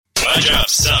My job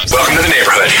sucks. Welcome to the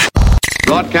neighborhood.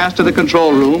 Broadcast to the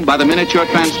control room by the miniature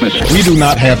transmitter. We do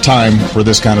not have time for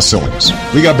this kind of silliness.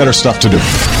 We got better stuff to do.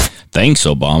 Thanks,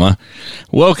 Obama.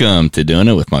 Welcome to Doing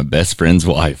It with My Best Friend's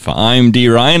Wife. I'm D.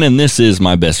 Ryan, and this is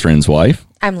My Best Friend's Wife.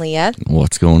 I'm Leah.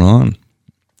 What's going on?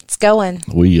 It's going.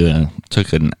 We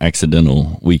took an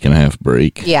accidental week and a half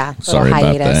break. Yeah, sorry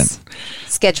about that.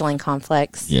 Scheduling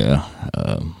conflicts. Yeah,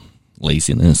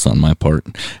 laziness on my part.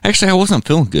 Actually, I wasn't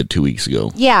feeling good 2 weeks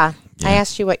ago. Yeah. I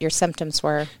asked you what your symptoms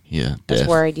were. Yeah, I was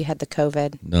worried you had the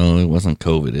COVID. No, it wasn't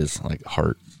COVID. It's like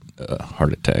heart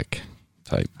attack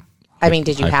type. I mean,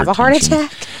 did you have a heart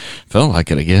attack? Felt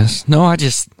like it, I guess. No, I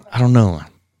don't know.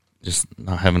 Just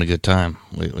not having a good time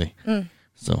lately.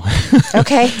 So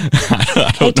okay.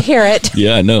 Hate to hear it.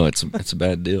 Yeah, I know it's a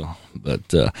bad deal.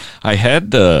 But I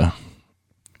had a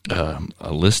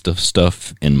list of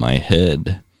stuff in my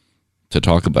head to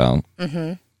talk about.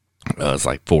 Mm-hmm. It's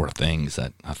like 4 things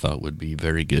that I thought would be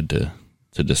very good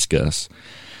to discuss.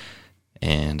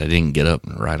 And I didn't get up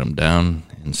and write them down.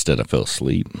 Instead, I fell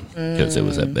asleep because it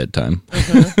was at bedtime.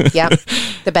 Mm-hmm. Yep.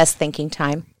 The best thinking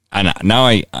time. Now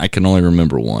I can only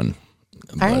remember one.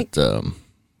 All right. And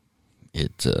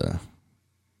it's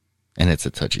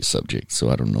a touchy subject, so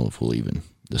I don't know if we'll even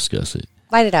discuss it.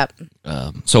 Light it up.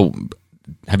 So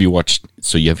have you watched,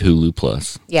 so you have Hulu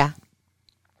Plus. Yeah.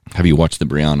 Have you watched the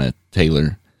Breonna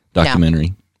Taylor documentary?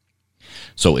 No.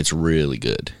 So it's really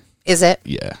good. Is it?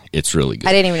 Yeah, it's really good.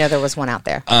 I didn't even know there was one out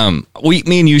there.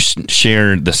 Me and you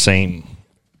share the same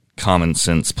common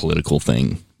sense political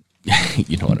thing.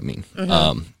 You know what I mean?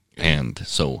 Mm-hmm. And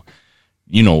so,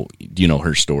 do you know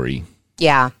her story?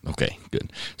 Yeah. Okay,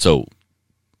 good. So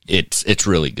it's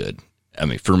really good. I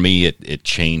mean, for me, it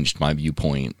changed my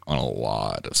viewpoint on a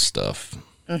lot of stuff.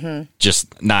 Mm-hmm.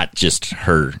 Just not just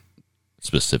her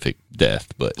specific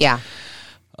death, but yeah,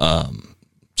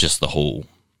 just the whole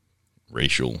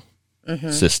racial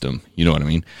system. You know what I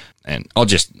mean? And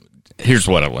here's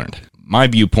what I learned. My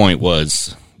viewpoint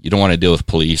was, you don't want to deal with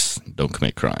police, don't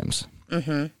commit crimes.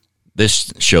 Mm-hmm.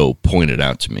 This show pointed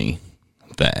out to me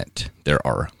that there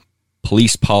are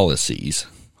police policies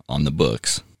on the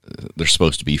books. They're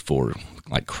supposed to be for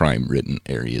like crime-ridden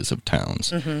areas of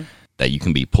towns that you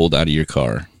can be pulled out of your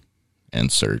car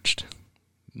and searched,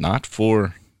 not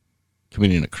for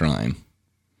committing a crime,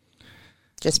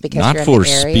 just because not you're for in the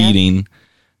area? speeding,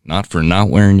 not for not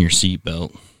wearing your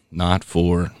seatbelt, not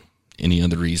for any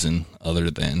other reason other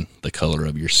than the color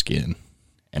of your skin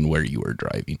and where you are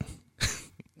driving.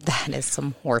 That is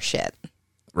some horseshit.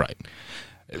 Right.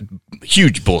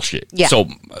 Huge bullshit. Yeah. So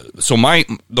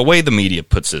the way the media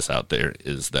puts this out there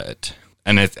is that,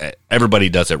 and everybody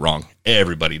does it wrong.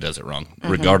 Everybody does it wrong,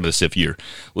 regardless if you're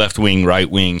left wing, right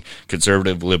wing,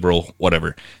 conservative, liberal,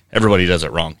 whatever. Everybody does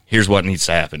it wrong. Here's what needs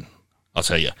to happen. I'll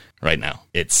tell you right now.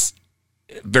 It's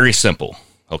very simple.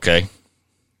 Okay.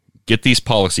 Get these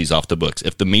policies off the books.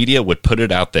 If the media would put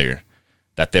it out there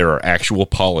that there are actual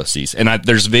policies, and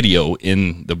there's video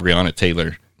in the Breonna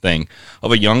Taylor thing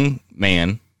of a young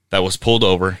man that was pulled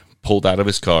over, pulled out of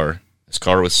his car. His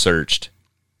car was searched,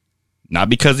 not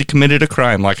because he committed a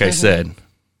crime, like I said,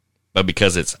 but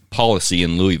because it's policy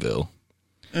in Louisville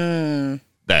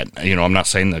that, I'm not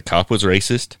saying the cop was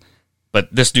racist, but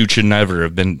this dude should never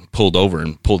have been pulled over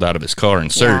and pulled out of his car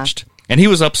and searched. Yeah. And he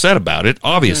was upset about it,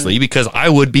 obviously, because I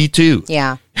would be too.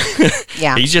 Yeah.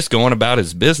 Yeah. He's just going about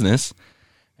his business.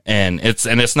 And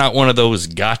it's not one of those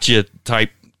gotcha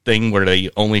type thing where they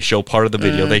only show part of the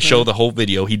video. They show the whole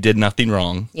video. He did nothing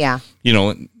wrong. Yeah.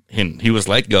 He was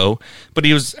let go, but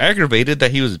he was aggravated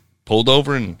that he was pulled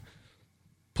over and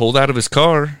pulled out of his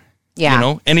car.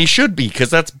 Yeah. And he should be, because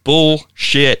that's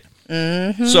bullshit.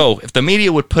 Mm-hmm. So if the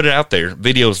media would put it out there,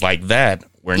 videos like that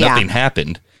where nothing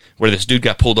happened, where this dude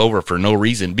got pulled over for no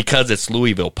reason because it's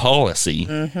Louisville policy,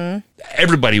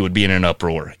 everybody would be in an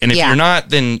uproar. And if you're not,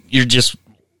 then you're just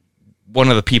one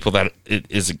of the people that it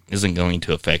isn't going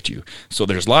to affect you. So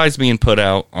there's lies being put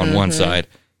out on one side.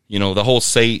 The whole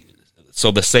say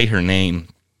her name.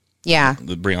 Yeah.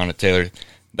 The Breonna Taylor.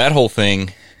 That whole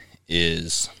thing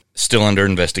is still under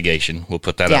investigation. We'll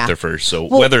put that out there first. So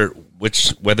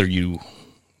whether you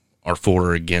are for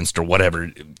or against or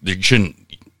whatever, you should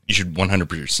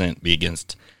 100% be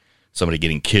against somebody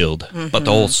getting killed. But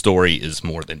the whole story is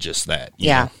more than just that. You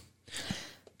know?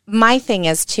 My thing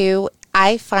is too,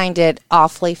 I find it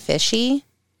awfully fishy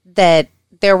that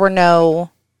there were no,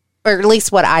 or at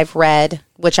least what I've read,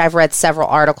 which I've read several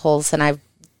articles and I've,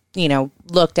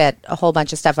 looked at a whole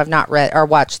bunch of stuff. I've not read or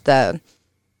watched the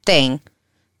thing.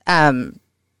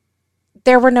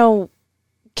 There were no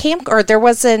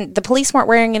the police weren't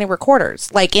wearing any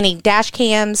recorders, like any dash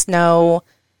cams,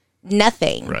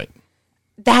 nothing. Right.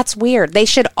 That's weird. They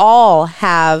should all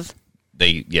have.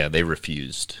 They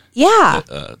refused. Yeah.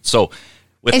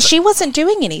 And she wasn't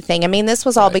doing anything. I mean, this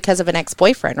was all because of an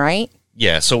ex-boyfriend, right?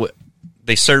 Yeah. So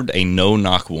they served a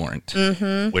no-knock warrant,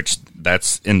 which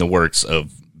that's in the works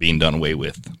of being done away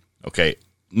with. Okay.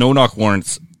 No-knock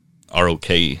warrants are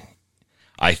okay,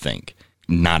 I think.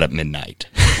 Not at midnight.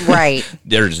 Right.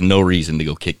 There's no reason to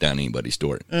go kick down anybody's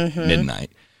door at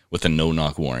midnight with a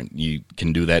no-knock warrant. You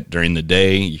can do that during the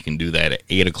day. You can do that at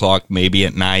 8 o'clock, maybe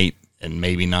at night, and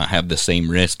maybe not have the same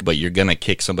risk, but you're going to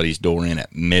kick somebody's door in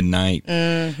at midnight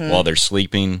while they're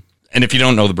sleeping. And if you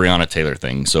don't know the Breonna Taylor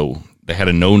thing, so they had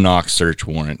a no-knock search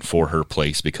warrant for her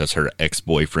place because her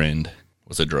ex-boyfriend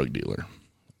was a drug dealer,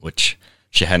 which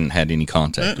she hadn't had any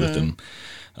contact with him.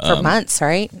 For months,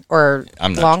 right? Or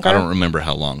longer? I don't remember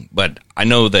how long, but I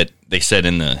know that they said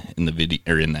in the video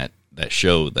or in that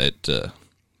show that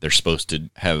they're supposed to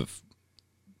have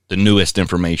the newest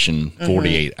information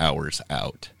 48 hours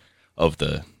out of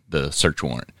the search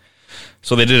warrant.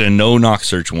 So they did a no-knock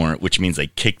search warrant, which means they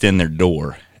kicked in their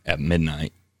door at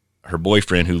midnight. Her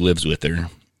boyfriend, who lives with her,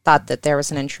 thought that there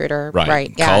was an intruder.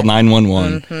 Right. Yeah. Called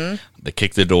 911. They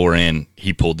kicked the door in.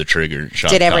 He pulled the trigger.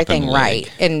 Shot Did everything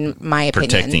right, in my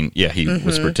opinion. He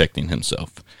was protecting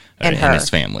himself and his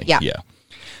family. Yeah.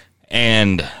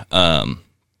 And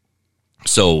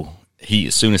so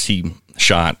as soon as he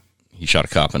shot a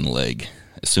cop in the leg.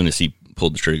 As soon as he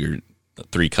pulled the trigger,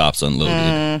 3 cops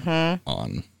unloaded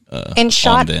on and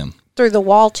shot on them through the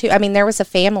wall too. I mean, there was a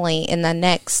family in the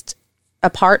next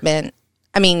apartment.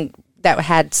 I mean, that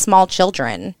had small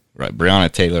children. Right.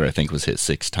 Breonna Taylor, I think, was hit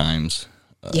 6 times.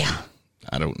 Yeah.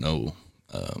 I don't know.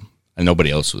 And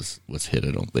nobody else was hit,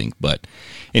 I don't think. But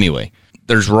anyway,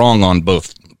 there's wrong on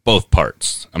both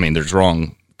parts. I mean, there's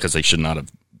wrong because they should not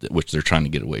have, which they're trying to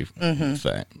get away with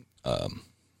that.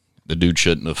 The dude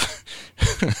shouldn't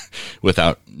have,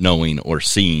 without knowing or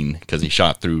seeing, because he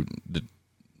shot through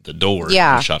the door.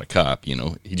 Yeah. He shot a cop,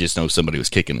 He just knows somebody was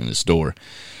kicking in his door.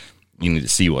 You need to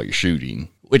see what you're shooting.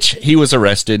 Which he was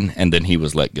arrested, and then he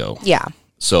was let go. Yeah.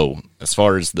 So as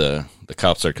far as the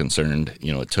cops are concerned,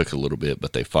 it took a little bit,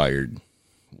 but they fired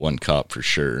 1 cop for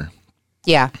sure.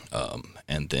 Yeah.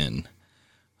 And then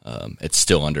it's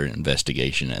still under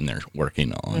investigation, and they're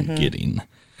working on getting.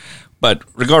 But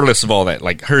regardless of all that,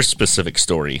 like, her specific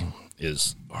story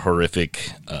is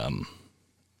horrific.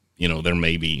 There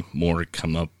may be more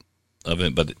come up of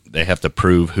it, but they have to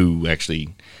prove who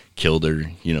actually killed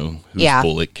her, whose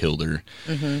bullet killed her.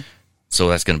 So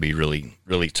that's going to be really,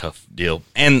 really tough deal.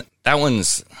 And that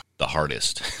one's the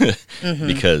hardest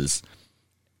because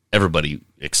everybody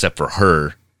except for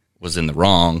her was in the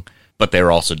wrong, but they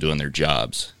were also doing their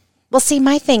jobs. Well, see,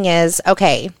 my thing is,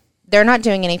 okay, they're not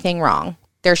doing anything wrong.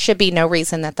 There should be no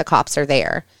reason that the cops are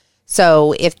there.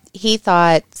 So if he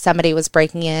thought somebody was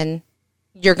breaking in,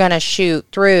 you're going to shoot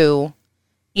through,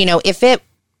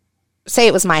 say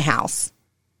it was my house,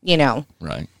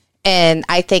 Right. And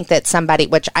I think that somebody,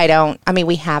 which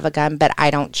we have a gun, but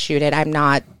I don't shoot it. I'm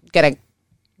not going to,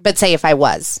 but say if I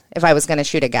was going to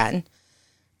shoot a gun,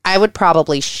 I would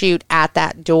probably shoot at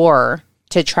that door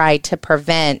to try to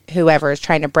prevent whoever is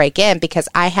trying to break in, because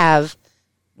I have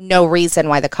no reason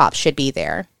why the cops should be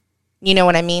there. You know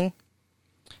what I mean?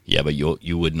 Yeah, but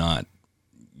you would not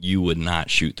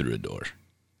shoot through a door.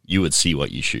 You would see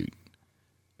what you shoot.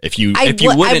 If you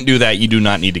wouldn't do that, you do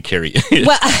not need to carry.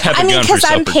 Well, because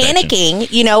I'm panicking,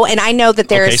 and I know that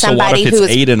there is somebody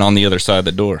who's Aiden on the other side of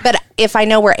the door. But if I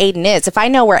know where Aiden is, if I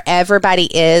know where everybody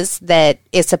is that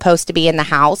is supposed to be in the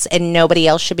house, and nobody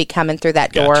else should be coming through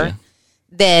that door,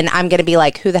 then I'm going to be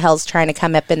like, who the hell's trying to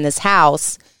come up in this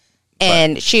house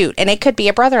and shoot? And it could be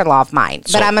a brother-in-law of mine,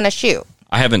 but I'm going to shoot.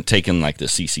 I haven't taken like the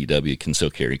CCW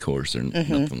concealed carry course or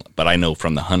nothing, but I know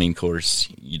from the hunting course,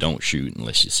 you don't shoot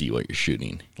unless you see what you're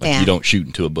shooting. You don't shoot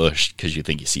into a bush because you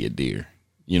think you see a deer.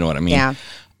 You know what I mean? Yeah.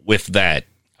 With that,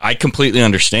 I completely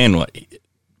understand what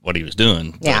he was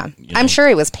doing. Yeah. But, I'm sure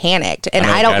he was panicked, and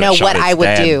I don't know what I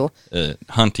would do.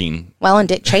 Hunting. Well, and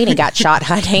Dick Cheney got shot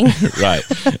hunting. Right.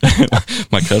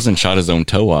 My cousin shot his own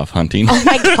toe off hunting. Oh,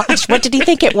 my gosh. What did he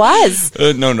think it was?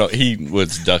 No. He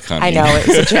was duck hunting. I know. It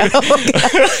was a joke.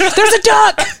 There's a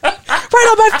duck right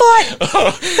on my foot.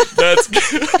 Oh, that's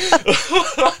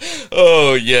good.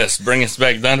 Oh, yes. Bring us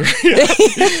back down to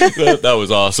that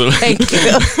was awesome. Thank you.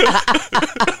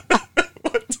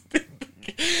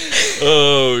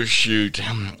 Oh, shoot.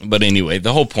 But anyway,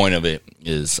 the whole point of it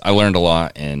is I learned a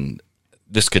lot, and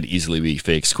this could easily be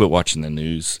fixed. Quit watching the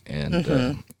news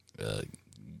and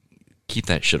keep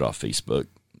that shit off Facebook.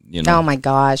 Oh, my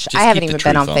gosh. I haven't even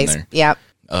been on Facebook. Yep.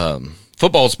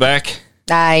 Football's back.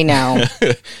 I know.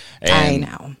 I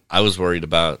know. I was worried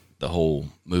about the whole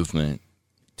movement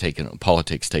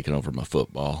politics taking over my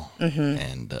football,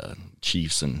 and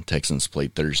Chiefs and Texans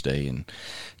played Thursday, and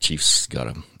Chiefs got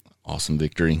an awesome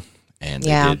victory, and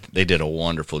they did a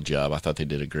wonderful job. I thought they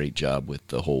did a great job with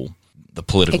the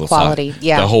political equality, side,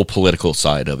 the whole political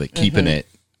side of it, keeping it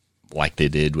like they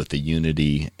did with the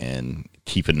unity and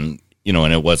keeping,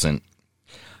 and it wasn't.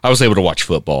 I was able to watch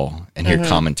football and hear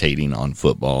commentating on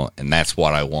football, and that's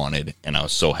what I wanted, and I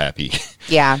was so happy.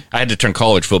 Yeah. I had to turn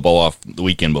college football off the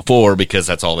weekend before because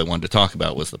that's all they wanted to talk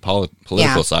about was the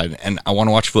political side, and I want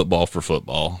to watch football for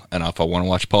football, and if I want to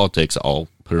watch politics, I'll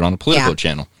put it on a political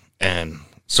channel. And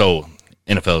so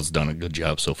NFL has done a good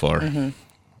job so far. And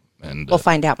we'll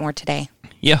find out more today.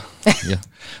 Yeah.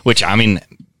 Which, I mean,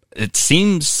 it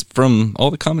seems from all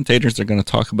the commentators they're going to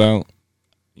talk about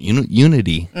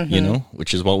unity,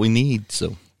 which is what we need.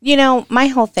 So, my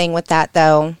whole thing with that,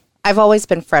 though, I've always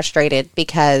been frustrated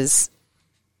because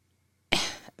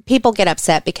people get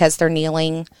upset because they're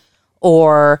kneeling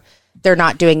or they're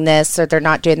not doing this or they're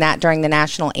not doing that during the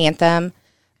national anthem,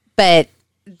 but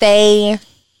they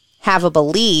have a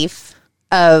belief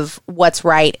of what's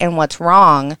right and what's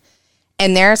wrong.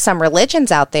 And there are some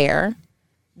religions out there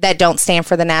that don't stand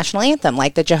for the national anthem,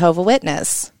 like the Jehovah's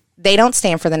Witness. They don't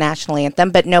stand for the national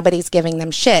anthem, but nobody's giving them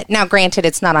shit. Now, granted,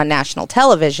 it's not on national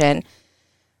television,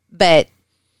 but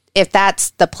if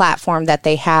that's the platform that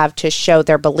they have to show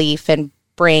their belief and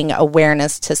bring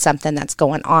awareness to something that's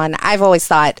going on, I've always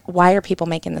thought, why are people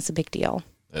making this a big deal?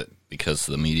 Because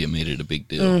the media made it a big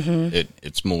deal.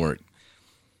 It's more,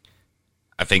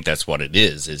 I think that's what it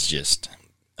is. It's just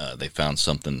they found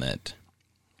something that,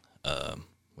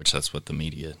 which that's what the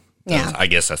media does. Yeah. I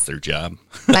guess that's their job.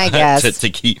 I guess. to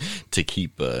keep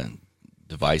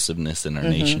divisiveness in our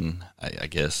nation, I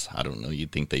guess. I don't know.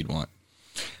 You'd think they'd want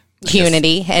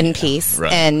unity and peace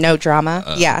and no drama.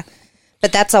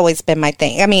 But that's always been my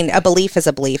thing. I mean, a belief is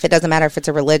a belief. It doesn't matter if it's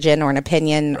a religion or an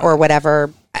opinion or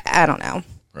whatever. I don't know.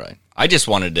 Right. I just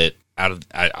wanted it out of.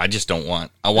 I just don't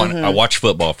want. I watch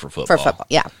football for football. For football,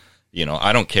 yeah.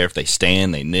 I don't care if they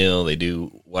stand, they kneel, they do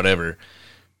whatever.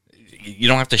 You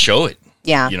don't have to show it.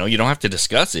 Yeah. You don't have to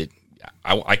discuss it.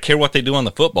 I care what they do on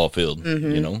the football field.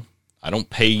 I don't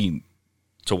pay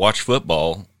to watch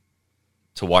football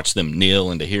to watch them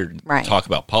kneel and to hear talk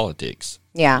about politics.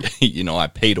 Yeah. I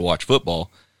pay to watch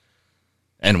football.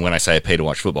 And when I say I pay to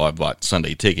watch football, I bought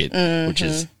Sunday ticket, which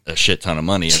is a shit ton of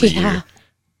money every year.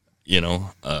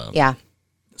 Yeah.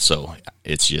 So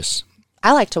it's just.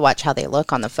 I like to watch how they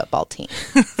look on the football team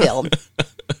field.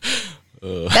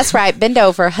 That's right. Bend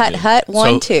over. Hut.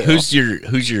 1, 2. Who's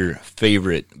your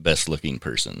favorite best looking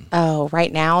person? Oh,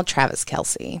 right now, Travis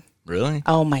Kelce. Really?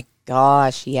 Oh my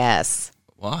gosh, yes.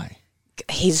 Why?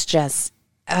 He's just,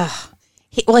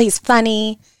 he's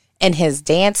funny, and his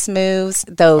dance moves,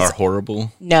 those are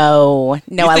horrible. No,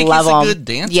 I love him. He's a good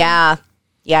dancer? Yeah,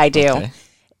 I do. Okay.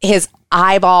 His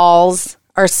eyeballs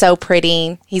are so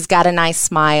pretty. He's got a nice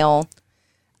smile.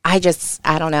 I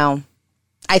don't know.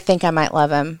 I think I might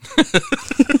love him.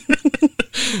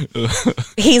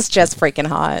 He's just freaking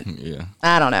hot. Yeah.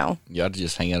 I don't know. You ought to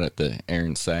just hang out at the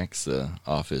Aaron Sachs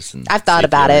office. And I've thought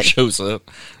about it. Shows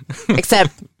up.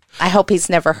 Except I hope he's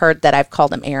never heard that I've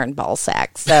called him Aaron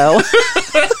Ballsack. So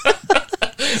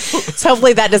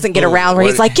hopefully that doesn't get around where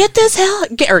he's like, get this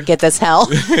bitch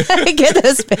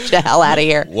the hell out of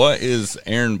here. What is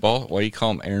Aaron Ball? Why do you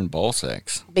call him Aaron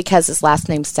Ballsacks? Because his last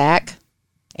name's Sack.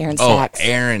 Aaron Sachs. Oh,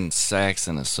 Aaron Sachs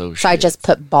and Associates. So I just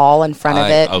put ball in front of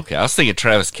it. Okay, I was thinking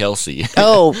Travis Kelce.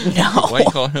 Oh, no. Why do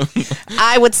you call him?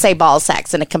 I would say ball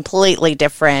sacks in a completely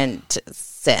different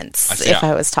sense if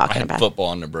I was talking about football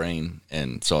on the brain,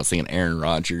 and so I was thinking Aaron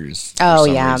Rodgers. Oh, for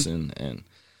some yeah. reason, and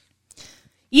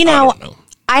I don't know.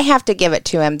 I have to give it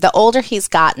to him. The older he's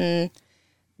gotten,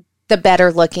 the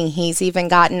better looking he's even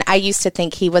gotten. I used to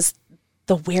think he was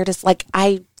the weirdest. Like,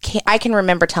 I can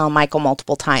remember telling Michael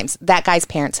multiple times, that guy's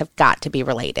parents have got to be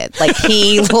related. Like,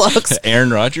 he looks...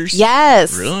 Aaron Rodgers?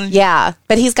 Yes. Really? Yeah.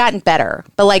 But he's gotten better.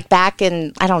 But, like, back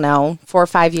in, I don't know, 4 or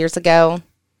 5 years ago,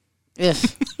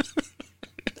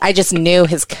 I just knew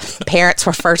his parents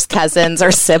were first cousins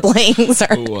or siblings.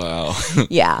 Or, wow.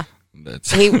 Yeah.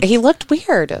 He looked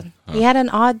weird. He had an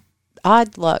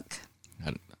odd look.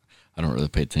 I don't really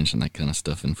pay attention to that kind of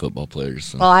stuff in football players.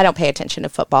 So. Well, I don't pay attention to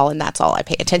football, and that's all I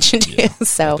pay attention to. Yeah,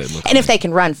 so, and if they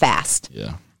can run fast,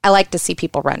 yeah, I like to see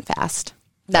people run fast.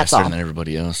 That's faster all. Than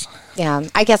everybody else. Yeah,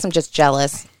 I guess I'm just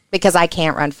jealous because I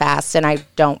can't run fast, and I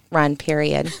don't run.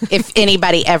 Period. If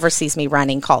anybody ever sees me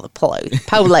running, call the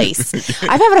police.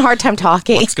 I'm having a hard time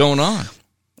talking. What's going on?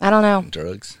 I don't know.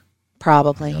 Drugs.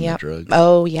 Probably. Yeah. Drugs.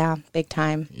 Oh yeah, big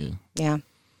time. Yeah. Yeah.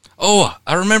 Oh,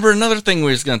 I remember another thing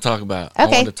we was going to talk about. I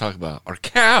Okay. wanted to talk about our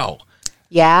cow.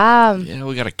 Yeah. Yeah,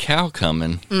 we got a cow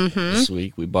coming this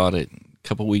week. We bought it a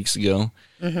couple weeks ago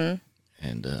and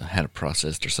had it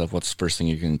processed herself. What's the first thing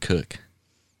you're going to cook?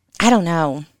 I don't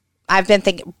know. I've been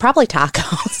thinking probably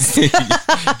tacos.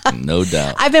 No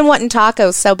doubt. I've been wanting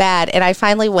tacos so bad, and I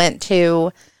finally went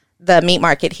to the meat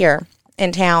market here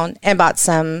in town and bought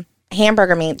some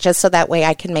hamburger meat just so that way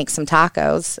I can make some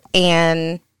tacos.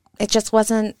 And it just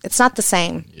wasn't, it's not the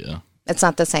same. Yeah. It's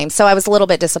not the same. So I was a little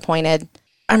bit disappointed.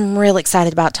 I'm really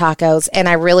excited about tacos, and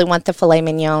I really want the filet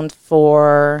mignon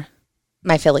for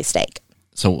my Philly steak.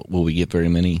 So will we get very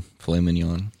many filet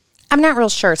mignon? I'm not real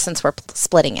sure since we're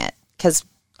splitting it, because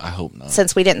I hope not.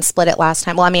 since we didn't split it last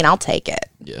time, well, I mean, I'll take it.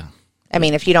 Yeah. I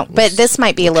mean, if you don't, but this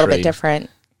might be a little bit trade. different.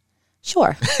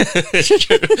 Sure.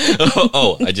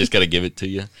 Oh, I just got to give it to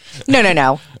you.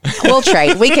 No. We'll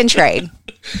trade. We can trade.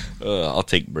 I'll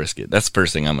take brisket. That's the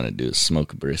first thing I'm going to do is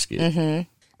smoke a brisket.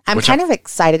 I'm kind of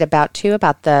excited about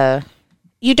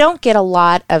you don't get a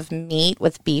lot of meat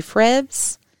with beef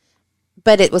ribs,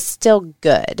 but it was still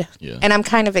good. Yeah. And I'm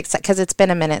kind of excited because it's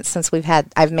been a minute since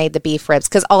I've made the beef ribs,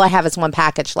 because all I have is one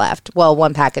package left. Well,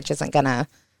 one package isn't going to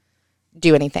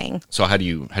do anything. So how do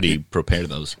you prepare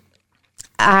those?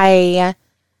 I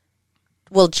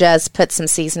will just put some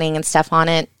seasoning and stuff on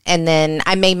it, and then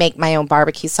I may make my own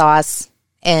barbecue sauce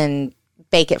and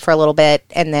bake it for a little bit,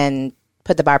 and then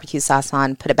put the barbecue sauce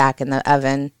on, put it back in the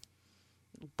oven,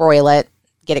 broil it,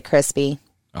 get it crispy.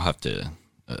 I'll have to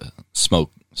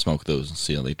smoke those and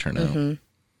see how they turn out.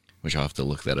 Which I'll have to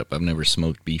look that up. I've never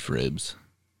smoked beef ribs.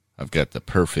 I've got the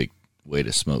perfect way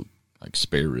to smoke like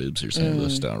spare ribs or St.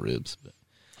 Louis style ribs. But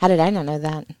How did I not know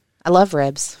that? I love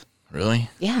ribs. really?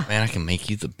 Yeah. Man, I can make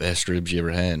you the best ribs you ever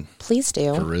had. Please For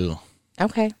do. real.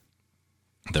 Okay.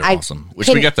 They're I awesome. Which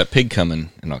can- we got that pig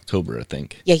coming in October, I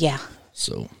think. Yeah.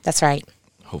 So That's right.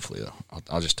 hopefully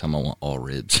I'll just tell them I want all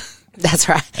ribs That's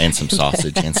right. and some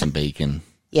sausage and some bacon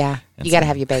Yeah. You got to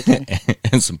have your bacon.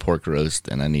 and some pork roast,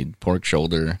 and I need pork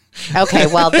shoulder. Okay.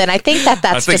 Well, then I think that's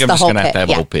I think just I'm the just whole going to have pig. to have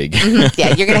a whole pig.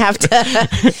 Yeah. You're going to have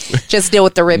to just deal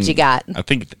with the ribs you got. I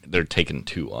think they're taking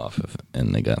 2 off,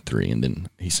 and they got 3, and then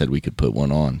he said we could put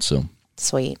 1 on. So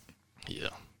Sweet. yeah,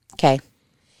 Okay.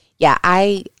 Yeah,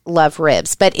 I love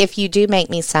ribs, but if you do make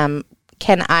me some,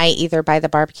 can I either buy the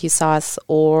barbecue sauce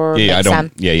or yeah, make I don't.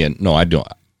 some? Yeah, no, I don't.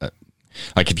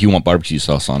 Like if you want barbecue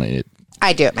sauce on it,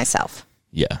 I do it myself.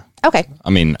 yeah. Okay. I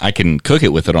mean, I can cook it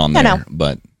with it on there, No.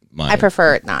 but I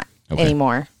prefer it not Okay.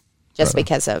 anymore, just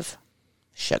because of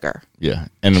sugar. yeah,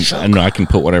 and I can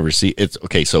put whatever. See, it's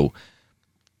okay. So,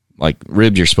 like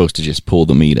ribs, you're supposed to just pull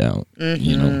the meat out,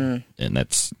 you know, and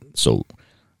that's so.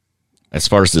 As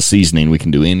far as the seasoning, we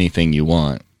can do anything you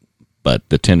want, but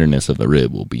the tenderness of the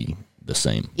rib will be the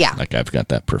same. Yeah. Like I've got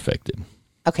that perfected.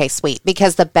 Okay, sweet.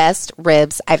 Because the best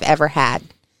ribs I've ever had,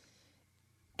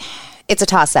 it's a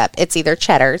toss-up. It's either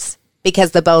Cheddar's,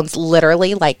 because the bones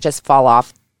literally like just fall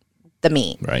off the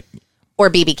meat, Right. or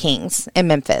BB King's in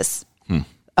Memphis.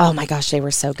 Oh my gosh, they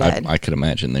were so good. I could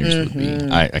imagine theirs would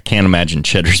be. I can't imagine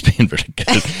Cheddar's being very good.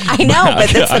 I know, but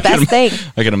that's the best thing.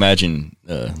 I can imagine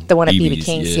The one at BB BB's,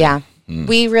 King's, yeah.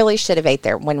 We really should have ate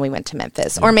there when we went to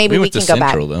Memphis. Or maybe we went can to go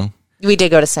Central, back. though. We did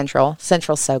go to Central.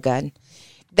 Central's so good.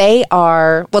 They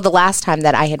are, well, the last time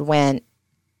that I had went,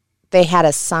 they had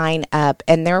a sign up,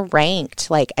 and they're ranked,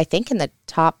 like, I think in the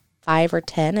top 5 or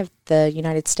 10 of the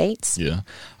United States. Yeah,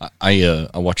 I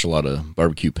watch a lot of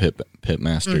Barbecue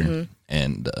Pitmaster,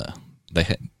 and they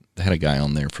had a guy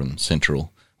on there from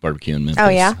Central Barbecue in Memphis. Oh,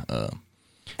 yeah?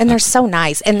 And they're so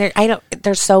nice. And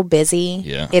they're so busy.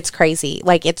 Yeah. It's crazy.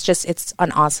 Like, it's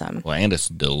an awesome. Well, and it's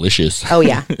delicious. Oh,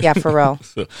 yeah. Yeah, for real.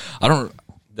 So, I don't.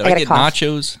 Did I I got a get cough.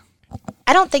 nachos?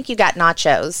 I don't think you got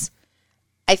nachos.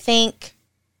 I think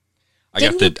I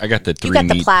got the 3 you got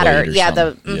the meat platter. plate or Yeah,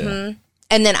 something.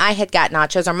 and then I had got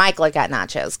nachos, or Michael had got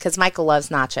nachos, because Michael loves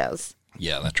nachos.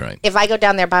 Yeah, that's right. If I go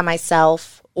down there by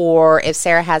myself, or if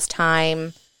Sarah has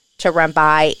time to run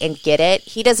by and get it,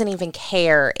 he doesn't even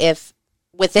care if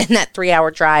within that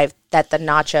 3-hour drive that the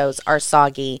nachos are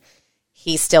soggy.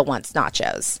 He still wants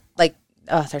nachos. Like,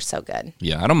 oh, they're so good.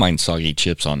 Yeah, I don't mind soggy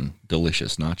chips on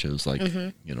delicious nachos, like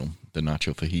the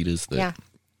nacho fajitas. That Yeah.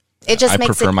 It just I makes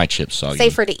prefer it my chips soggy.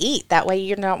 safer to eat. That way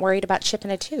you're not worried about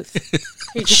chipping a tooth.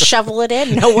 You just shovel it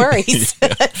in, no worries,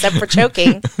 except for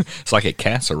choking. It's like a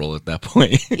casserole at that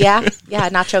point. Yeah,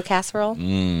 nacho casserole.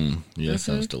 Yeah,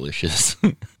 sounds delicious.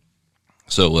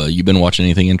 So, you been watching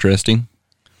anything interesting?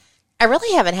 I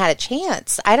really haven't had a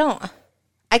chance.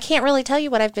 I can't really tell you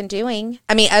what I've been doing.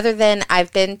 I mean, other than I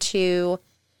went to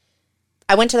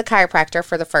the chiropractor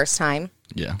for the first time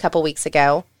Yeah. a couple weeks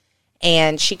ago,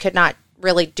 and she could not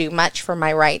really do much for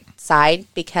my right side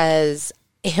because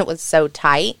it was so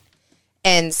tight.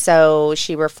 And so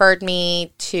she referred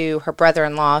me to her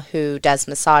brother-in-law who does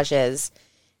massages.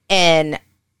 And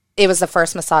it was the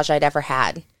first massage I'd ever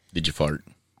had. Did you fart?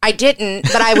 I didn't,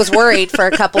 but I was worried for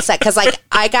a couple seconds because, like,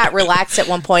 I got relaxed at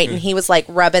one point, and he was like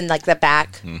rubbing like the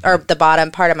back or the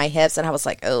bottom part of my hips, and I was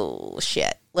like, "Oh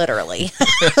shit!" Literally.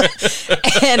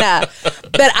 And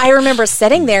but I remember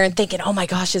sitting there and thinking, "Oh my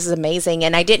gosh, this is amazing!"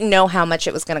 And I didn't know how much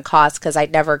it was going to cost because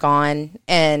I'd never gone,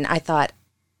 and I thought,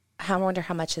 "I wonder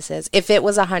how much this is." If it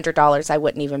was $100, I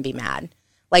wouldn't even be mad.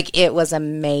 Like, it was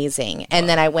amazing. And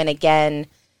then I went again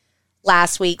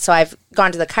last week. So I've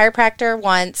gone to the chiropractor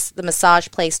once, the massage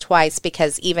place twice,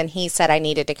 because even he said I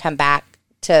needed to come back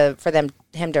for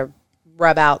him to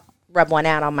rub one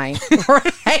out on my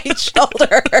right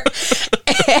shoulder.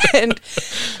 And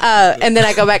then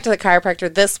I go back to the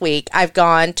chiropractor this week. I've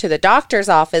gone to the doctor's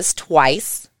office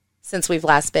twice since we've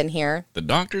last been here. The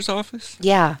doctor's office?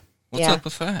 Yeah. What's up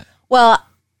with that? Well,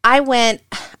 I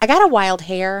got a wild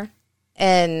hair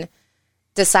and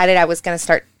decided I was going to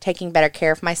start taking better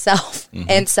care of myself. Mm-hmm.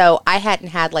 And so I hadn't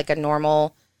had like a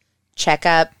normal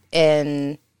checkup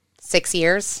in 6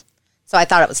 years. So I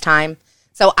thought it was time.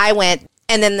 So I went,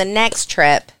 and then the next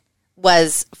trip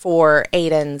was for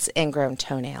Aiden's ingrown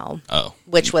toenail. Oh.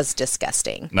 Which was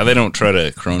disgusting. Now, they don't try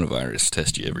to coronavirus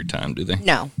test you every time, do they?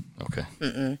 No. Okay.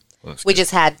 Well, we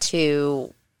just had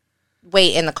to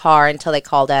wait in the car until they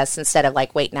called us instead of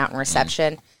like waiting out in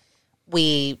reception.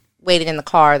 We waited in the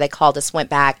car. They called us, went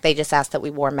back. They just asked that we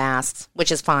wore masks,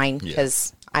 which is fine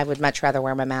because I would much rather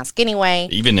wear my mask anyway.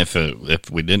 Even if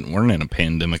we weren't in a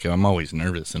pandemic, I'm always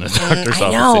nervous in a doctor's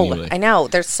office anyway. I know.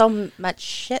 There's so much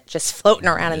shit just floating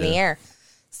around in the air.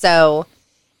 So,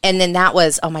 and then that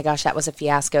was, oh my gosh, that was a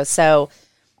fiasco. So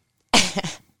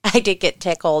I did get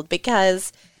tickled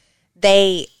because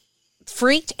they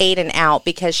freaked Aiden out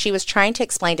because she was trying to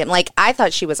explain to him. Like, I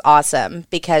thought she was awesome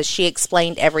because she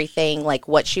explained everything, like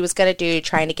what she was going to do,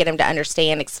 trying to get him to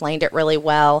understand, explained it really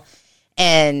well.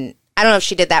 And I don't know if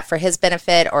she did that for his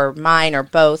benefit or mine or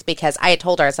both, because I had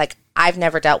told her, I was like, I've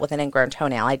never dealt with an ingrown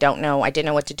toenail. I don't know. I didn't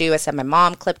know what to do. I said my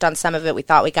mom clipped on some of it. We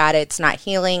thought we got it. It's not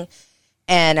healing.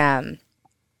 And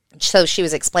so she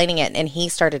was explaining it, and he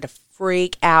started to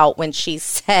freak out when she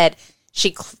said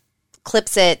she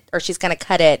clips it, or she's going to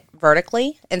cut it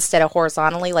vertically instead of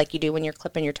horizontally like you do when you're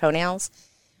clipping your toenails.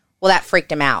 Well, that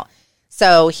freaked him out.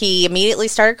 So he immediately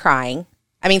started crying.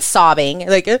 I mean, sobbing.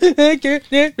 Like, and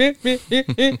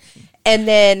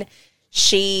then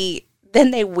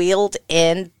they wheeled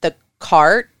in the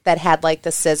cart that had like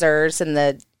the scissors and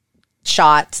the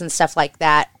shots and stuff like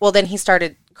that. Well, then he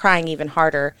started crying even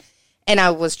harder. And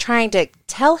I was trying to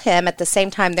tell him at the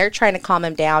same time, they're trying to calm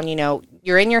him down. You know,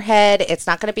 you're in your head. It's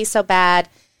not going to be so bad.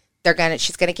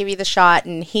 She's going to give you the shot.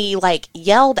 And he like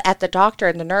yelled at the doctor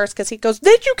and the nurse because he goes,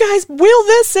 "Did you guys wheel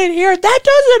this in here? That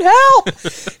doesn't help."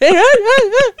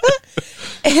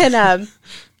 And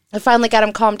I finally got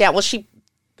him calmed down. Well, she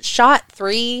shot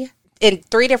in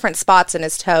three different spots in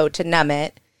his toe to numb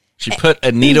it. She put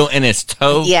a needle in his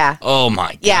toe? Yeah. Oh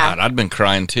my God. Yeah. I'd been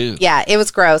crying too. Yeah, it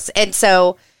was gross. And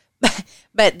so,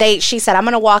 but she said, "I'm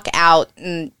going to walk out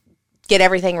and get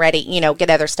everything ready, you know, get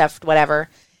other stuff, whatever,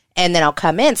 and then I'll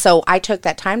come in." So I took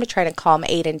that time to try to calm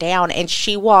Aiden down, and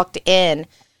she walked in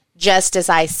just as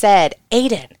I said,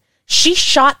 "Aiden, she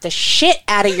shot the shit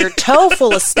out of your toe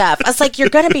full of stuff." I was like, "You're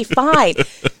going to be fine."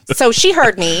 So she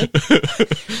heard me,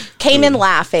 came in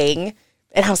laughing,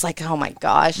 and I was like, "Oh my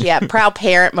gosh, yeah, proud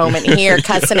parent moment here,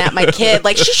 cussing at my kid.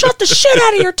 Like, she shot the shit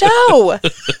out of your toe."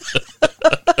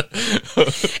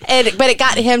 But it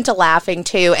got him to laughing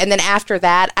too. And then after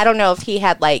that, I don't know if he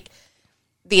had like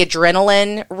the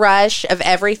adrenaline rush of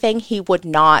everything. He would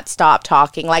not stop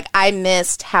talking. Like, I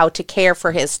missed how to care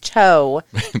for his toe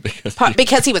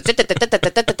because he was,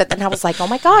 and I was like, "Oh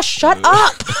my gosh, shut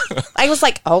up." I was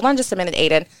like, "Hold on just a minute,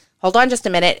 Aiden. Hold on just a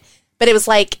minute." But it was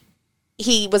like,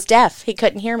 he was deaf. He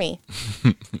couldn't hear me.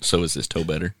 So is his toe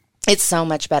better? It's so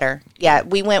much better. Yeah,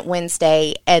 we went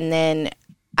Wednesday, and then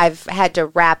I've had to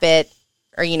wrap it,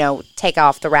 or, you know, take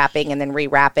off the wrapping and then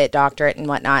rewrap it, doctor it and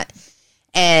whatnot.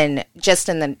 And just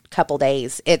in the couple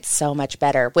days, it's so much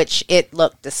better, which it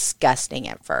looked disgusting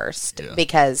at first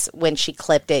because when she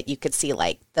clipped it, you could see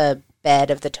like the bed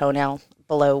of the toenail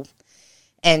below.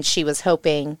 And she was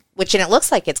hoping, and it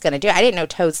looks like it's going to do. I didn't know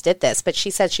toes did this, but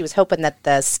she said she was hoping that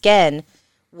the skin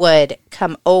would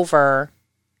come over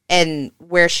and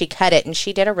where she cut it. And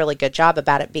she did a really good job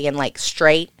about it being like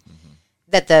straight,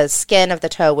 that the skin of the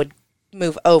toe would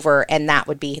move over and that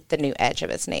would be the new edge of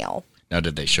his nail. Now,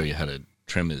 did they show you how to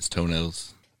trim his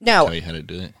toenails? No. Tell you how to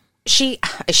do it?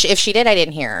 if she did, I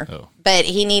didn't hear her. Oh. But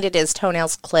he needed his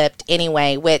toenails clipped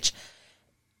anyway, which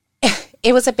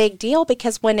it was a big deal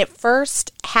because when it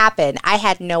first happened, I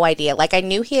had no idea. Like, I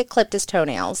knew he had clipped his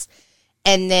toenails,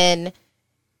 and then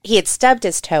he had stubbed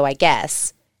his toe, I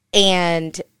guess.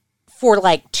 And for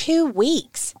like 2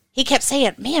 weeks, he kept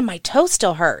saying, man, my toe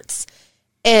still hurts.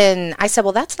 And I said,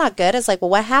 well, that's not good. I was like,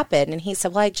 well, what happened? And he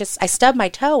said, well, I stubbed my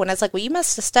toe. And I was like, well, you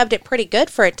must have stubbed it pretty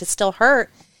good for it to still hurt.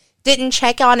 Didn't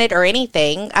check on it or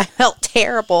anything. I felt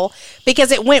terrible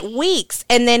because it went weeks.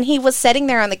 And then he was sitting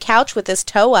there on the couch with his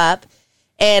toe up,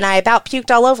 and I about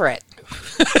puked all over it.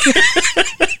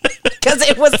 Because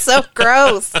it was so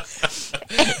gross.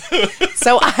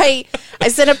 So I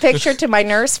sent a picture to my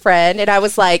nurse friend, and I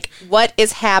was like, what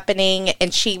is happening?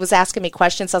 And she was asking me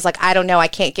questions. I was like, I don't know. I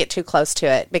can't get too close to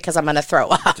it because I'm going to throw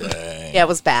up. Dang. Yeah, it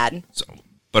was bad. So,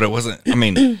 but it wasn't, I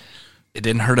mean, it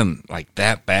didn't hurt him like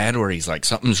that bad where he's like,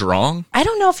 something's wrong? I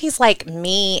don't know if he's like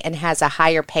me and has a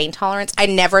higher pain tolerance. I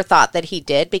never thought that he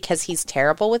did because he's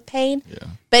terrible with pain. Yeah.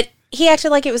 But he acted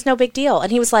like it was no big deal.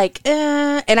 And he was like,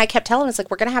 and I kept telling him, it's like,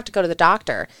 we're going to have to go to the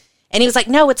doctor. And he was like,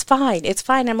 no, it's fine. It's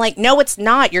fine. I'm like, no, it's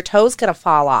not. Your toe's going to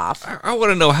fall off. I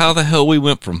want to know how the hell we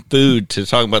went from food to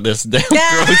talking about this damn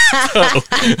gross toe.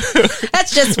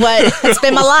 That's just it's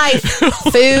been my life.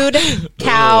 Food,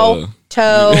 cow,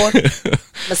 toe,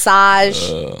 massage.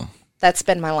 That's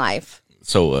been my life.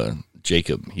 So,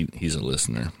 Jacob, he's a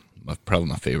listener. Probably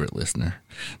my favorite listener.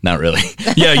 Not really.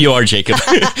 Yeah, you are, Jacob.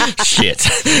 Shit.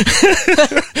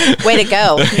 Way to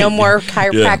go. No more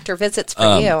chiropractor visits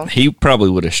for you. He probably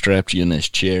would have strapped you in this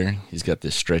chair. He's got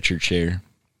this stretcher chair.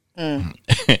 And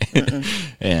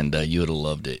you would have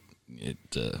loved it.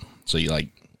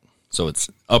 So it's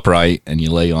upright and you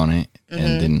lay on it,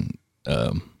 and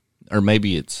then, or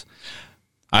maybe it's,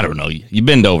 I don't know. You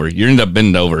bend over. You end up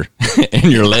bending over,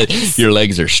 and your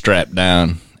legs are strapped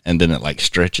down. And then it like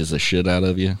stretches the shit out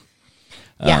of you.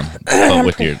 Yeah. But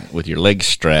with your legs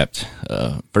strapped,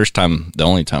 the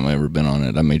only time I ever been on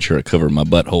it, I made sure I covered my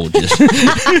butthole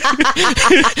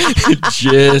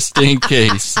just in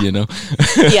case, you know.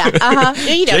 Yeah.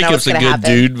 You don't know what's Jacob's a good happen.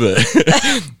 dude, but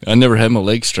I never had my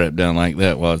legs strapped down like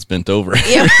that while it's bent over.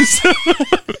 Yep.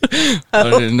 I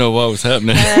didn't know what was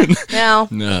happening.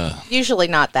 No. Usually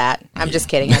not that. I'm just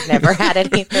kidding. I've never had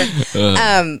it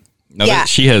either. No, yeah.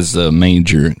 She has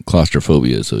major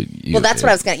claustrophobia, so well, that's what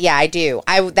I was gonna. Yeah, I do.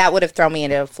 That would have thrown me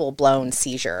into a full blown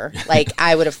seizure. Like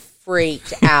I would have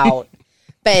freaked out.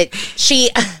 But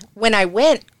when I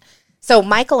went, so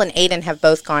Michael and Aiden have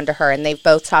both gone to her, and they've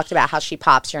both talked about how she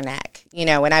pops your neck. You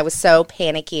know, and I was so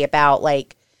panicky about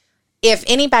like if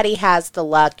anybody has the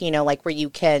luck, you know, like where you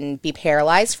can be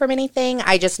paralyzed from anything.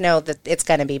 I just know that it's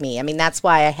gonna be me. I mean, that's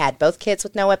why I had both kids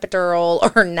with no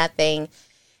epidural or nothing.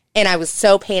 And I was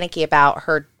so panicky about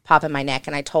her popping my neck,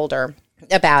 and I told her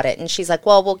about it. And she's like,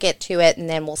 well, we'll get to it, and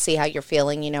then we'll see how you're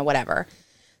feeling, you know, whatever.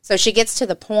 So she gets to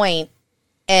the point,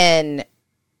 and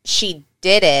she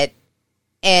did it,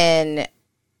 and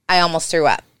I almost threw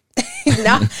up.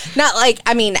 not like,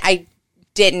 I mean, I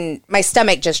didn't, my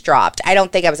stomach just dropped. I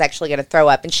don't think I was actually going to throw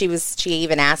up. And she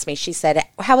even asked me, she said,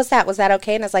 how was that? Was that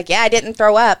okay? And I was like, yeah, I didn't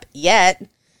throw up yet.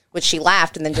 Which she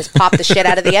laughed and then just popped the shit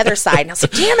out of the other side. And I was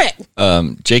like, damn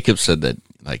it. Jacob said that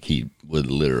like he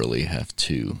would literally have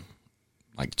to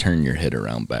like turn your head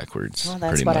around backwards. Well,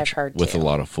 that's what I've heard with too. A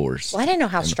lot of force. Well, I didn't know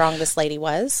how strong this lady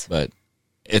was. But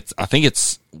I think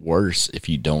it's worse if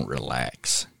you don't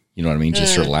relax. You know what I mean?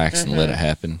 Just relax and let it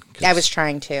happen. I was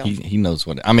trying to. He knows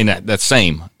what, I mean, that's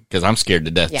same. Because I'm scared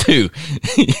to death too,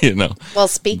 you know. Well,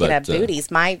 speaking of booties,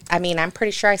 I'm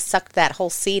pretty sure I sucked that whole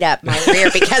seat up my rear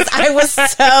because I was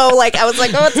so like, oh,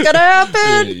 it's gonna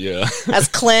happen. Yeah, I was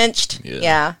clenched.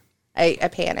 Yeah, I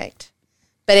panicked,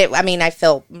 but I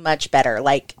feel much better.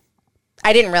 Like,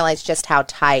 I didn't realize just how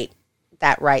tight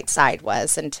that right side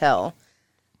was until,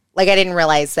 like, I didn't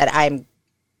realize that I'm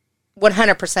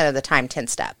 100% of the time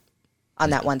tensed up on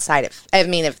that one side.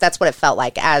 If that's what it felt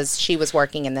like as she was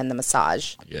working and then the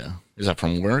massage. Yeah. Is that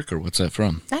from work or what's that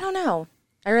from? I don't know.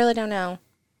 I really don't know.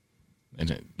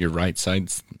 And your right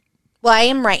side's... Well, I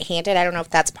am right-handed. I don't know if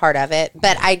that's part of it.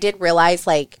 But I did realize,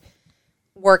 like,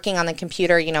 working on the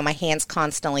computer, you know, my hand's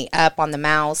constantly up on the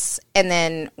mouse. And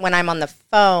then when I'm on the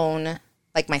phone,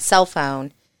 like my cell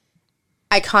phone,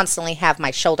 I constantly have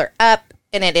my shoulder up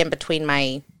and it in between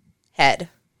my head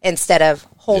instead of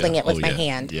holding it with my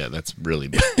hand. Yeah, that's really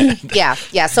bad.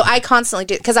 Yeah. So I constantly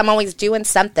do, because I'm always doing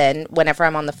something whenever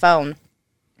I'm on the phone.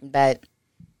 But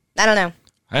I don't know.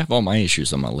 I have all my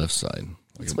issues on my left side.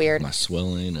 It's weird. My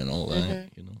swelling and all that,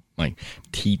 you know. My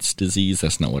Tietz disease,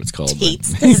 that's not what it's called.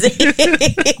 Tietz disease.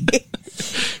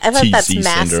 I thought that's TC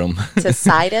syndrome.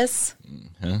 mastitis.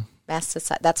 Huh?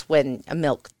 Mastitis, that's when a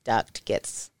milk duct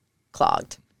gets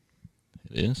clogged.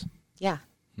 It is? Yeah.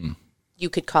 You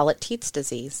could call it Tietz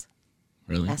disease.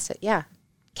 Really? Yeah.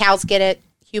 Cows get it.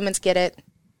 Humans get it.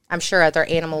 I'm sure other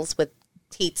animals with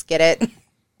teats get it.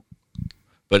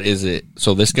 But is it,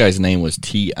 so this guy's name was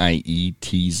Tietze.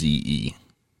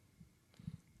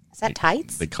 Is that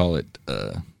tights? They call it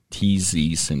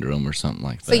TZ syndrome or something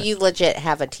like that. So you legit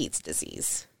have a Tietz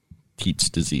disease.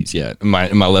 Tietz disease, yeah. My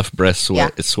left breast,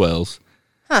 it swells.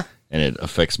 Huh. And it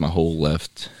affects my whole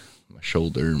left, my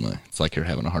shoulder. It's like you're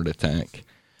having a heart attack.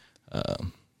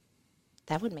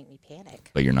 That would make me panic.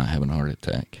 But you're not having a heart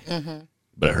attack. Mm-hmm.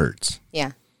 But it hurts.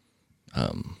 Yeah.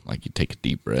 Like you take a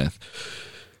deep breath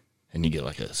and you get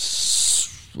like a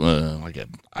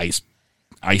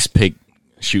ice pick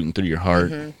shooting through your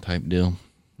heart type deal.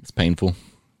 It's painful.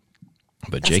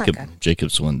 But That's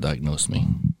Jacob's the one that diagnosed me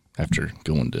after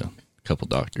going to a couple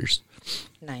doctors.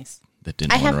 Nice. That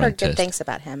didn't I want have to run heard good tests. things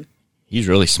about him. He's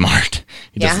really smart.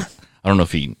 Yeah. I don't know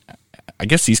if I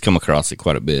guess he's come across it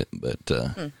quite a bit, but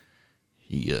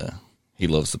he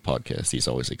loves the podcast. He's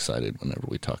always excited whenever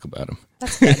we talk about him.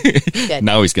 That's good. Good.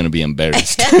 Now he's going to be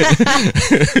embarrassed.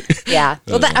 Yeah.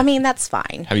 Well, that's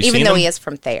fine. Have you Even seen though him? he is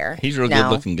from Thayer. He's a real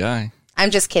good-looking guy.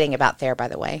 I'm just kidding about Thayer, by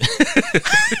the way.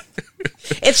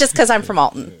 It's just because I'm from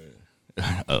Alton.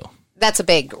 Oh. That's a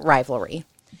big rivalry.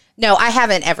 No, I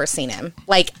haven't ever seen him.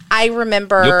 Like, I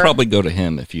remember... You'll probably go to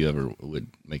him if you ever would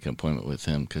make an appointment with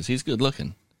him because he's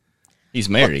good-looking. He's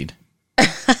married.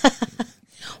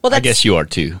 Well, I guess you are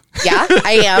too. Yeah,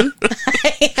 I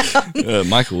am.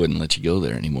 Michael wouldn't let you go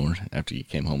there anymore after you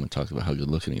came home and talked about how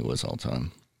good-looking he was all the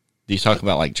time. Do you talk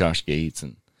about like Josh Gates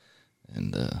and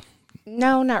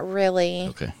No, not really.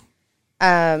 Okay.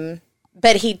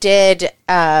 But he did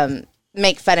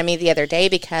make fun of me the other day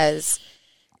because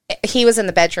he was in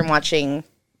the bedroom watching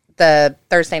the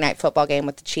Thursday night football game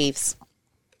with the Chiefs,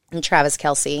 and Travis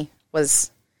Kelce was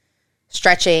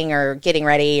stretching or getting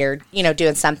ready or,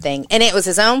 doing something. And it was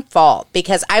his own fault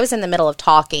because I was in the middle of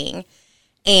talking,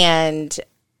 and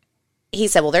he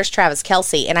said, well, there's Travis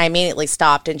Kelce. And I immediately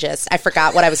stopped and I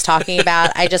forgot what I was talking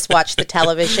about. I just watched the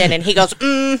television, and he goes,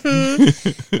 I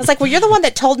was like, well, you're the one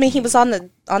that told me he was on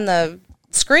the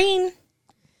screen.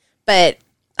 But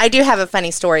I do have a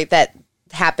funny story that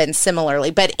happened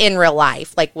similarly, but in real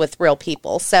life, like with real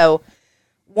people. So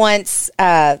once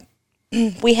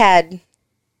we had,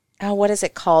 what is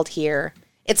it called here?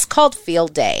 It's called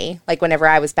field day, like whenever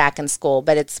I was back in school,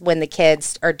 but it's when the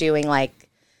kids are doing like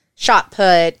shot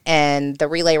put and the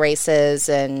relay races,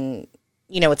 and,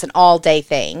 it's an all day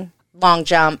thing. Long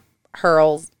jump,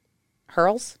 hurdles?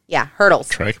 Yeah, hurdles.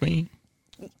 track meet?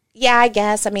 Yeah, I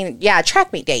guess. I mean, yeah,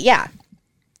 track meet day, yeah.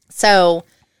 So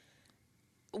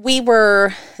we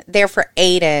were there for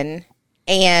Aiden,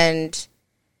 and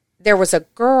there was a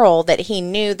girl that he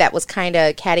knew that was kind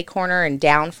of catty corner and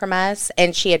down from us,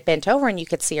 and she had bent over and you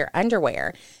could see her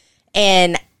underwear.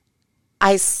 And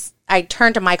I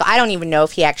turned to Michael. I don't even know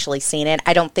if he actually seen it.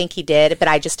 I don't think he did, but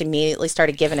I just immediately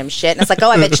started giving him shit. And I was like, oh,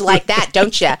 I bet you like that,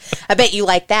 don't you? I bet you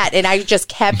like that. And I just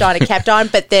kept on and kept on.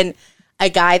 But then a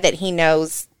guy that he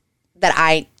knows that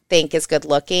I think is good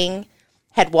looking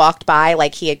had walked by,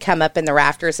 like he had come up in the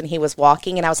rafters and he was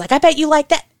walking, and I was like, I bet you like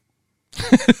that.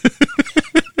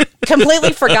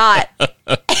 Completely forgot.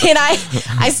 And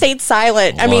I stayed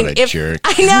silent. Jerk.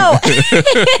 I know.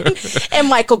 And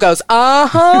Michael goes,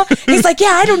 He's like,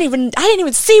 yeah, I didn't even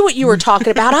see what you were talking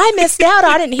about. I missed out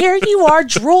on it. And here you are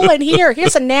drooling here.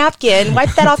 Here's a napkin.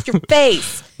 Wipe that off your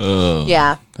face. Oh,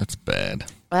 yeah. That's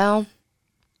bad. Well,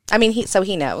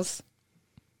 he knows.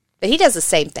 But he does the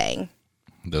same thing.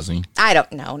 Does he? I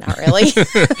don't know, not really.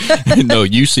 No,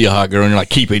 you see a hot girl and you're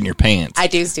like, keep it in your pants. I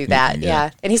do that,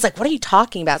 yeah. And he's like, what are you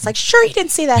talking about? It's like, sure, you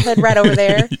didn't see that hood right over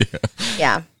there.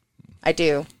 Yeah, I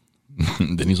do.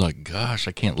 Then he's like, gosh,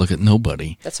 I can't look at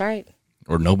nobody. That's right.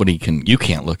 Or you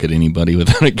can't look at anybody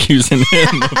without accusing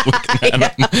him of looking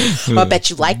at him. Well, I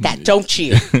bet you like that, don't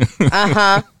you?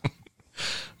 Uh-huh.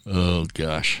 Oh,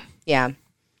 gosh. Yeah.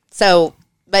 So,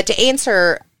 but to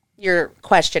answer your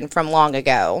question from long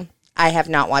ago, I have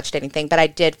not watched anything, but I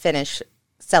did finish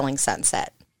Selling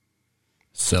Sunset.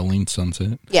 Selling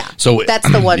Sunset? Yeah. So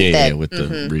that's the one with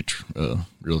the rich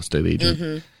real estate agent.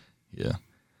 Mm-hmm. Yeah.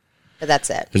 But that's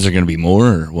it. Is there going to be more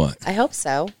or what? I hope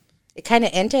so. It kind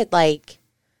of ended like...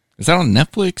 Is that on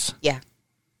Netflix? Yeah.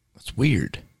 That's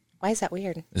weird. Why is that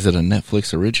weird? Is it a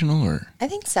Netflix original or? I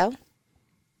think so.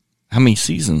 How many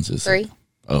seasons is 3. it?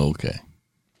 Oh, okay.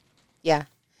 Yeah.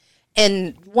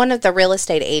 And one of the real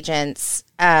estate agents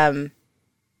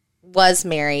was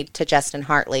married to Justin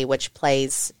Hartley, which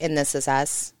plays in This Is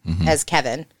Us as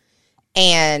Kevin.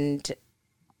 And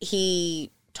he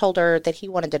told her that he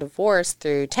wanted a divorce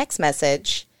through text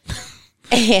message.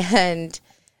 And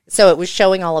so it was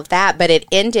showing all of that, but it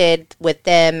ended with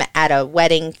them at a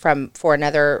wedding for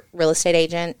another real estate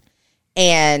agent.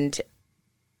 And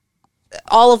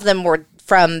all of them were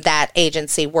from that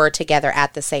agency were together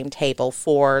at the same table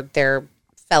for their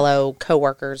fellow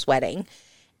coworkers' wedding.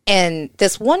 And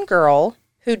this one girl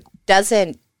who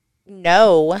doesn't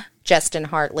know Justin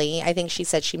Hartley, I think she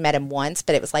said she met him once,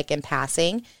 but it was like in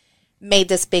passing, made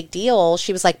this big deal.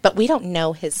 She was like, but we don't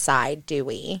know his side, do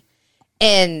we?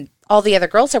 And all the other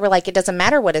girls that were like, it doesn't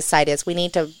matter what his side is. We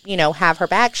need to, have her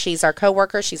back. She's our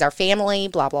coworker. She's our family,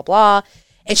 blah, blah, blah.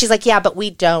 And she's like, yeah, but we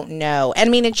don't know. And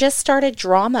I mean, it just started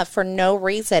drama for no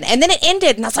reason. And then it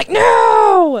ended, and I was like,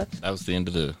 no! That was the end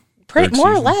of the Pretty,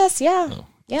 more season? or less, yeah. Oh,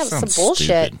 yeah, it was some sounds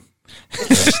bullshit.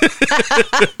 stupid.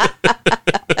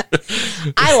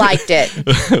 I liked it.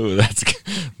 Oh,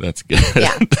 that's good.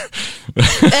 Yeah.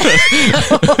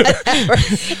 Whatever.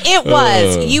 It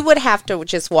was. You would have to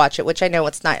just watch it, which I know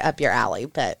it's not up your alley,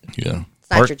 but Yeah. it's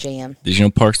not your jam. Did you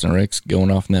know Parks and Rec's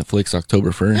going off Netflix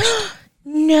October 1st?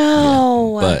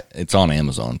 No. But it's on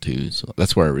Amazon too, so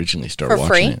that's where I originally started For watching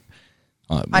free? it.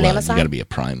 On well, Amazon? You got to be a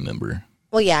Prime member.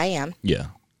 Well, yeah, I am. Yeah.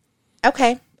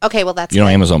 Okay, well, that's You know,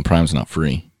 good. Amazon Prime's not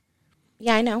free.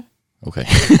 Yeah, I know. Okay.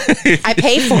 I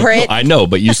pay for it. I know,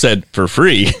 but you said for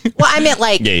free. Well, I meant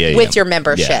like Yeah. with your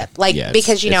membership. Yeah. Like, Yeah,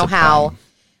 because you it's know a how Prime.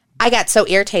 I got so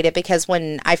irritated because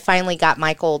when I finally got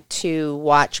Michael to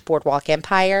watch Boardwalk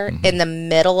Empire, in the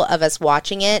middle of us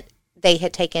watching it, they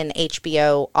had taken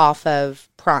HBO off of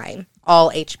Prime,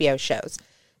 all HBO shows.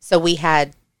 So we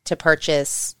had to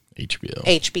purchase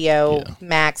HBO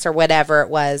Max or whatever it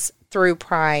was through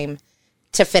Prime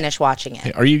to finish watching it.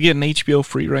 Hey, are you getting HBO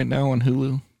free right now on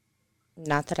Hulu?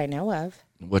 Not that I know of.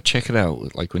 Well, check it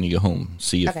out. Like when you go home,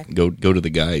 see if Okay. go to the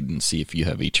guide and see if you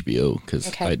have HBO because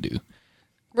Okay. I do.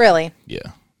 Really?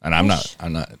 Yeah, and I'm not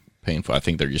paying for. I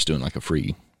think they're just doing like a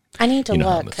free. I need to You know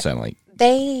how look. the satellite.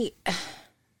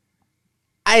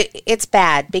 It's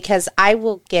bad because I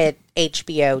will get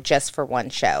HBO just for one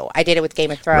show. I did it with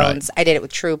Game of Thrones. Right. I did it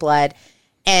with True Blood.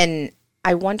 And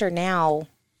I wonder now,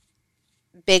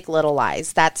 Big Little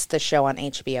Lies, that's the show on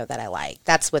HBO that I like.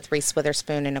 That's with Reese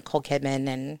Witherspoon and Nicole Kidman,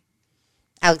 and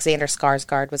Alexander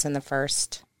Skarsgård was in the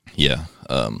first. Yeah,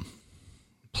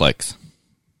 Plex.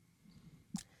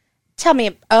 Tell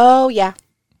me. Oh, yeah.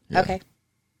 Okay.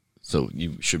 So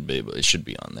you should be able. It should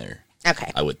be on there.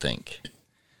 Okay. I would think.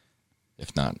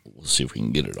 If not, we'll see if we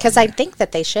can get it. Because on I there. think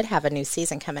that they should have a new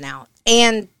season coming out.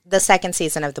 And the second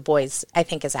season of The Boys, I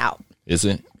think, is out. Is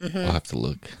it? Mm-hmm. I'll have to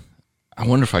look. I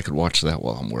wonder if I could watch that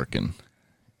while I'm working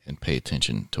and pay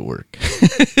attention to work.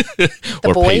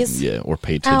 The Boys? Or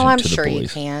pay attention Oh, I'm to sure the you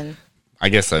boys. can. I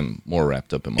guess I'm more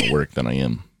wrapped up in my work than I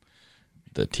am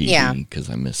the Yeah. TV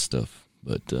because I miss stuff.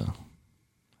 But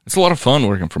it's a lot of fun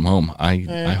working from home. I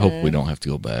hope we don't have to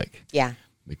go back Yeah,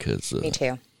 because me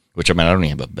too. Which I mean, I don't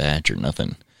even have a badge or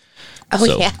nothing. Oh,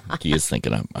 so yeah. he is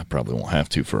thinking I probably won't have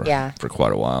to for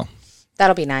quite a while.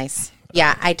 That'll be nice.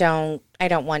 Yeah, I don't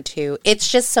want to.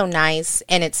 It's just so nice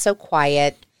and it's so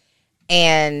quiet,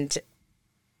 and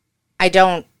I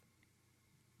don't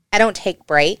take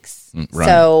breaks. Right.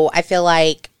 So I feel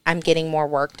like I'm getting more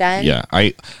work done. Yeah,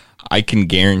 I can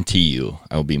guarantee you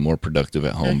I will be more productive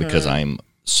at home because I'm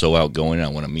so outgoing. I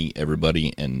want to meet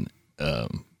everybody and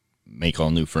make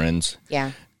all new friends.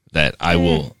 Yeah. That I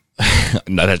will.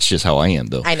 No, that's just how I am,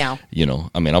 though. I know. You know,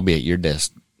 I mean, I'll be at your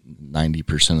desk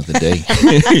 90% of the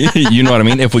day. You know what I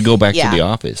mean? If we go back to the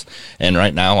office, and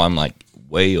right now I'm like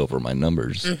way over my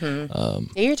numbers.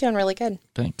 You're doing really good.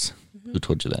 Thanks. Who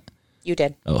told you that? You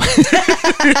did. Oh,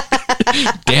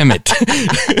 damn it!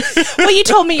 Well, you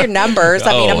told me your numbers.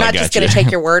 I mean, I'm I not just got going to you.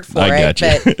 take your word for I it, got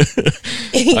you.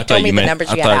 but you I told me the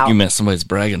numbers you had out. you meant somebody's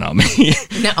bragging on me.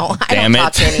 No, I Damn don't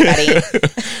talk to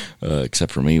anybody.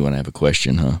 Except for me when I have a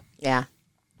question, huh? Yeah.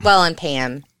 Well, and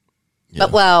Pam. Yeah.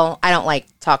 But, I don't,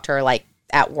 talk to her,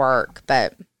 at work,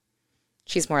 but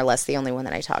she's more or less the only one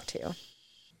that I talk to.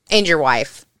 And your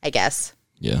wife, I guess.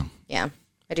 Yeah. Yeah.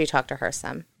 I do talk to her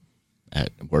some.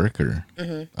 At work or?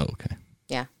 Oh, okay.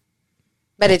 Yeah.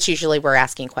 But it's usually we're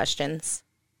asking questions.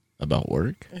 About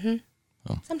work?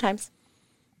 Sometimes.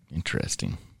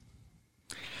 Interesting.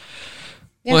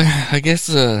 Yeah. Well, I guess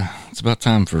it's about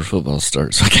time for football to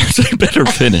start, so I guess I better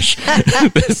finish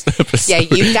this episode. Yeah,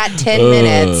 you've got 10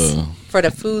 minutes for the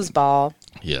foosball.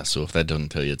 Yeah, so if that doesn't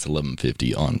tell you, it's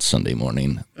 11:50 on Sunday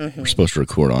morning. We're supposed to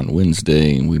record on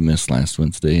Wednesday, and we missed last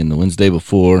Wednesday and the Wednesday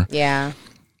before. Yeah.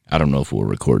 I don't know if we'll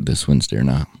record this Wednesday or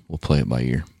not. We'll play it by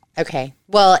ear. Okay.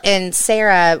 Well, and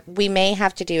Sarah, we may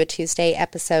have to do a Tuesday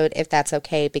episode if that's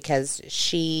okay, because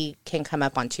she can come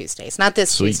up on Tuesdays. Not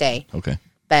this Sweet. Tuesday, Okay.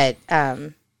 but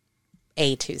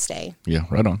a Tuesday. Yeah,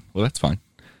 right on. Well, that's fine.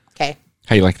 Okay.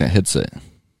 How you like that headset?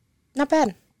 Not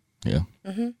bad. Yeah.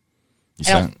 Mm-hmm.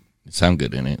 You sound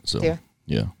good in it. So Yeah.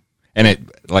 yeah. And it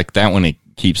like that one, it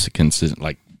keeps it consistent,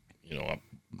 like, you know,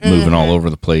 moving all over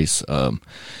the place,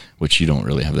 which you don't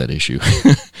really have that issue.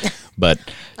 But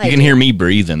you can hear me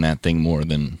breathe in that thing more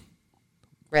than.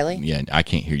 Really? Yeah, I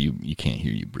can't hear you. You can't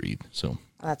hear you breathe. So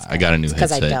That's I got a new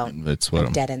because headset. I don't. That's what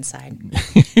I'm dead inside.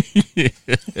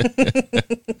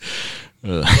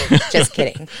 Just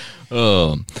kidding.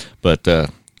 But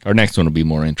our next one will be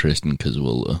more interesting because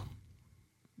we'll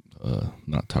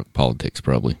not talk politics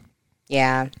probably.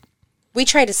 Yeah. We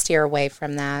try to steer away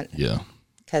from that Yeah.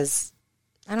 because,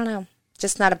 I don't know,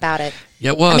 just not about it.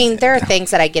 Yeah, well, I mean, there are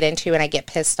things that I get into and I get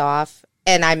pissed off,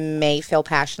 and I may feel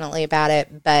passionately about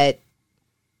it, but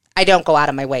I don't go out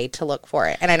of my way to look for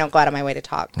it, and I don't go out of my way to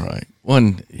talk. right.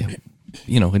 One,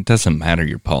 you know, it doesn't matter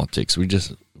your politics.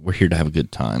 We're here to have a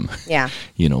good time. Yeah.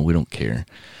 You know, we don't care.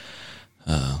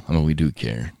 I mean, we do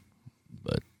care,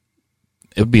 but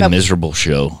it would be a miserable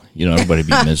show. You know, everybody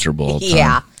be miserable all the time.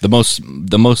 Yeah.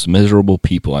 The most miserable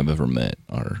people I've ever met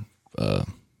are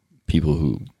people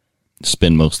who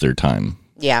spend most of their time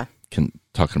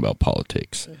talking about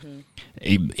politics.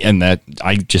 And that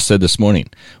I just said this morning,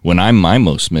 when I'm my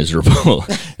most miserable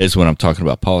is when I'm talking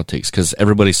about politics, because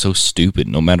everybody's so stupid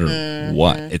no matter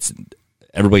what.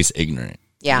 Everybody's ignorant.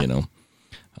 Yeah. You know,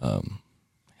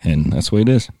 and that's the way it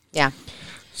is. Yeah.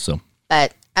 So,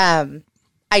 But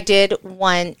I did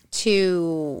want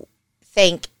to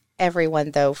thank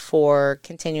everyone, though, for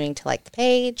continuing to like the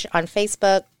page on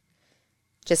Facebook.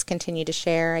 Just continue to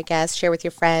share, I guess. Share with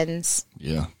your friends.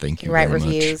 yeah, thank you Write very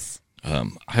reviews. much.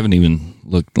 I haven't even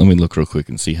looked. Let me look real quick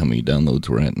and see how many downloads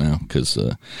we're at now, because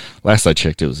last I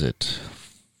checked, it was at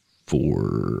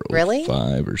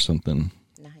 405 or something.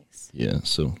 Nice. Yeah,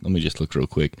 so let me just look real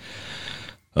quick.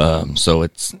 So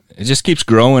it just keeps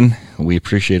growing. We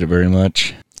appreciate it very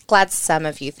much. Glad some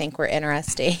of you think we're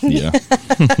interesting. Yeah.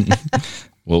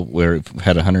 Well, we've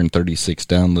had 136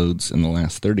 downloads in the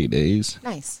last 30 days.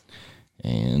 Nice.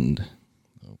 And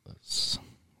let's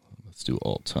do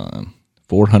all time.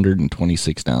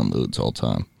 426 downloads all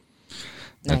time.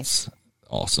 Nice. That's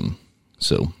awesome.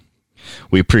 So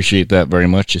we appreciate that very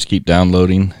much. Just keep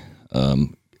downloading.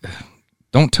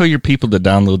 Don't tell your people to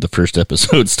download the first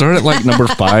episode. Start at like number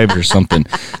 5 or something.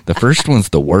 The first one's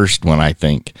the worst one, I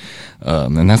think.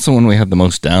 And that's the one we have the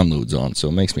most downloads on. So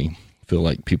it makes me feel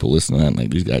like people listen to that and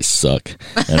like, these guys suck,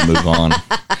 and move on.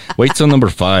 Wait till number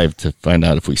 5 to find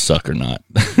out if we suck or not.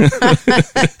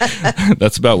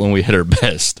 That's about when we hit our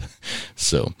best.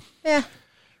 So, Yeah.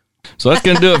 So that's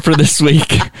going to do it for this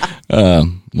week.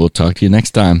 We'll talk to you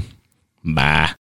next time. Bye.